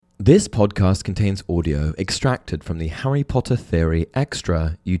This podcast contains audio extracted from the Harry Potter Theory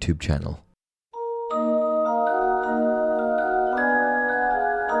Extra YouTube channel.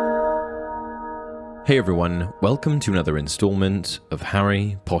 Hey everyone, welcome to another installment of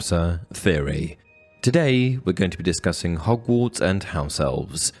Harry Potter Theory. Today, we're going to be discussing Hogwarts and House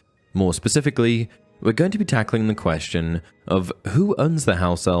Elves. More specifically, we're going to be tackling the question of who owns the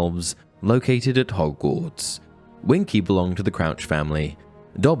House Elves located at Hogwarts. Winky belonged to the Crouch family,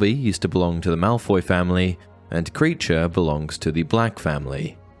 Dobby used to belong to the Malfoy family, and Creature belongs to the Black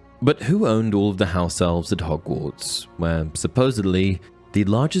family. But who owned all of the House Elves at Hogwarts, where supposedly the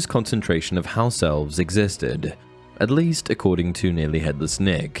largest concentration of House Elves existed, at least according to Nearly Headless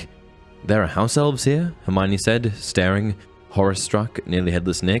Nick? "There are House Elves here?" Hermione said, staring, horror-struck at Nearly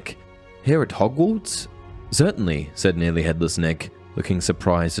Headless Nick. "Here at Hogwarts?" "Certainly," said Nearly Headless Nick, looking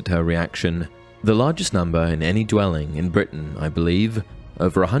surprised at her reaction. "The largest number in any dwelling in Britain, I believe.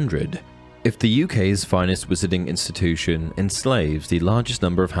 Over 100. If the UK's finest wizarding institution enslaves the largest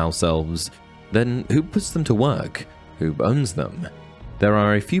number of House Elves, then who puts them to work? Who owns them? There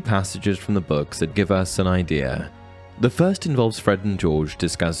are a few passages from the books that give us an idea. The first involves Fred and George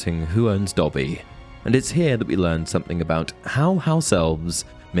discussing who owns Dobby, and it's here that we learn something about how House Elves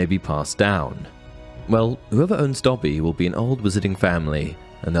may be passed down. "Well, whoever owns Dobby will be an old wizarding family,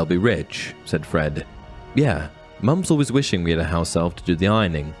 and they'll be rich," said Fred. "Yeah. Mum's always wishing we had a house elf to do the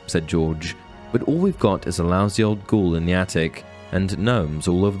ironing," said George, "but all we've got is a lousy old ghoul in the attic and gnomes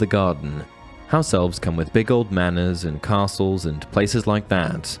all over the garden. House elves come with big old manors and castles and places like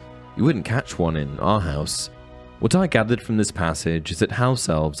that. You wouldn't catch one in our house." What I gathered from this passage is that house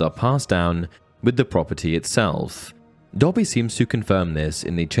elves are passed down with the property itself. Dobby seems to confirm this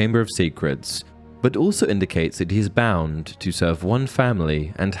in the Chamber of Secrets, but also indicates that he is bound to serve one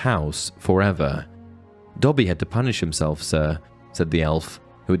family and house forever. "Dobby had to punish himself, sir," said the elf,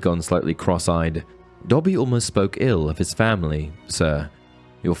 who had gone slightly cross-eyed. "Dobby almost spoke ill of his family, sir."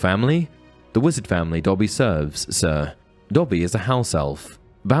 "Your family?" "The wizard family Dobby serves, sir. Dobby is a house elf,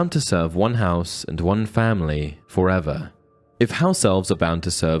 bound to serve one house and one family forever." If house elves are bound to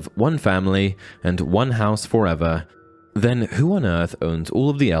serve one family and one house forever, then who on earth owns all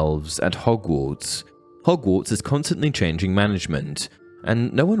of the elves at Hogwarts? Hogwarts is constantly changing management,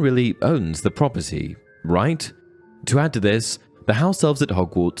 and no one really owns the property, right? To add to this, the house elves at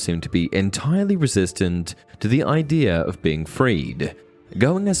Hogwarts seem to be entirely resistant to the idea of being freed,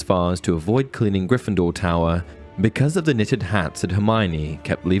 going as far as to avoid cleaning Gryffindor Tower because of the knitted hats that Hermione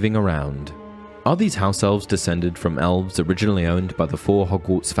kept leaving around. Are these house elves descended from elves originally owned by the 4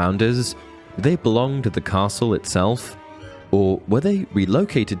 Hogwarts founders? Do they belong to the castle itself? Or were they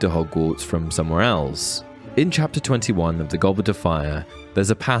relocated to Hogwarts from somewhere else? In Chapter 21 of the Goblet of Fire, there's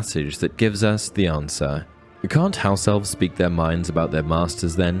a passage that gives us the answer. "Can't house elves speak their minds about their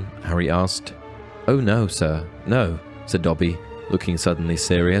masters then?" Harry asked. "Oh no, sir, no," said Dobby, looking suddenly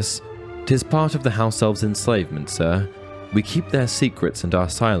serious. "'Tis part of the house elves' enslavement, sir. We keep their secrets and our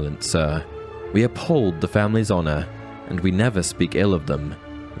silence, sir. We uphold the family's honor, and we never speak ill of them,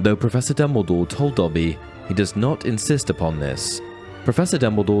 though Professor Dumbledore told Dobby he does not insist upon this. Professor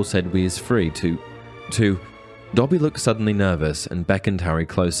Dumbledore said we is free to... Dobby looked suddenly nervous and beckoned Harry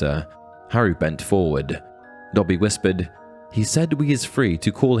closer. Harry bent forward. Dobby whispered, "He said we is free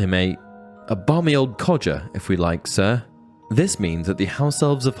to call him a balmy old codger, if we like, sir." This means that the house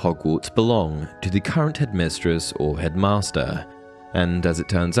elves of Hogwarts belong to the current headmistress or headmaster, and as it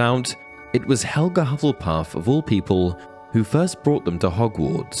turns out, it was Helga Hufflepuff of all people who first brought them to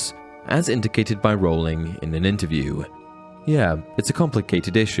Hogwarts, as indicated by Rowling in an interview. Yeah, it's a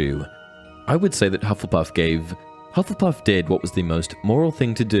complicated issue. I would say that Hufflepuff did what was the most moral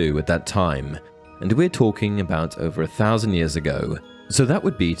thing to do at that time, and we're talking about over 1,000 years ago, so that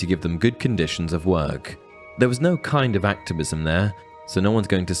would be to give them good conditions of work. There was no kind of activism there, so no one's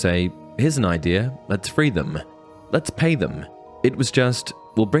going to say, "Here's an idea, let's free them. Let's pay them." It was just,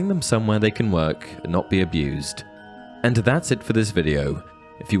 we'll bring them somewhere they can work and not be abused. And that's it for this video.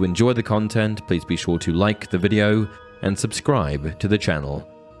 If you enjoy the content, please be sure to like the video and subscribe to the channel.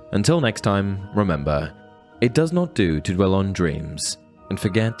 Until next time, remember, it does not do to dwell on dreams and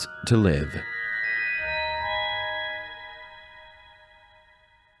forget to live.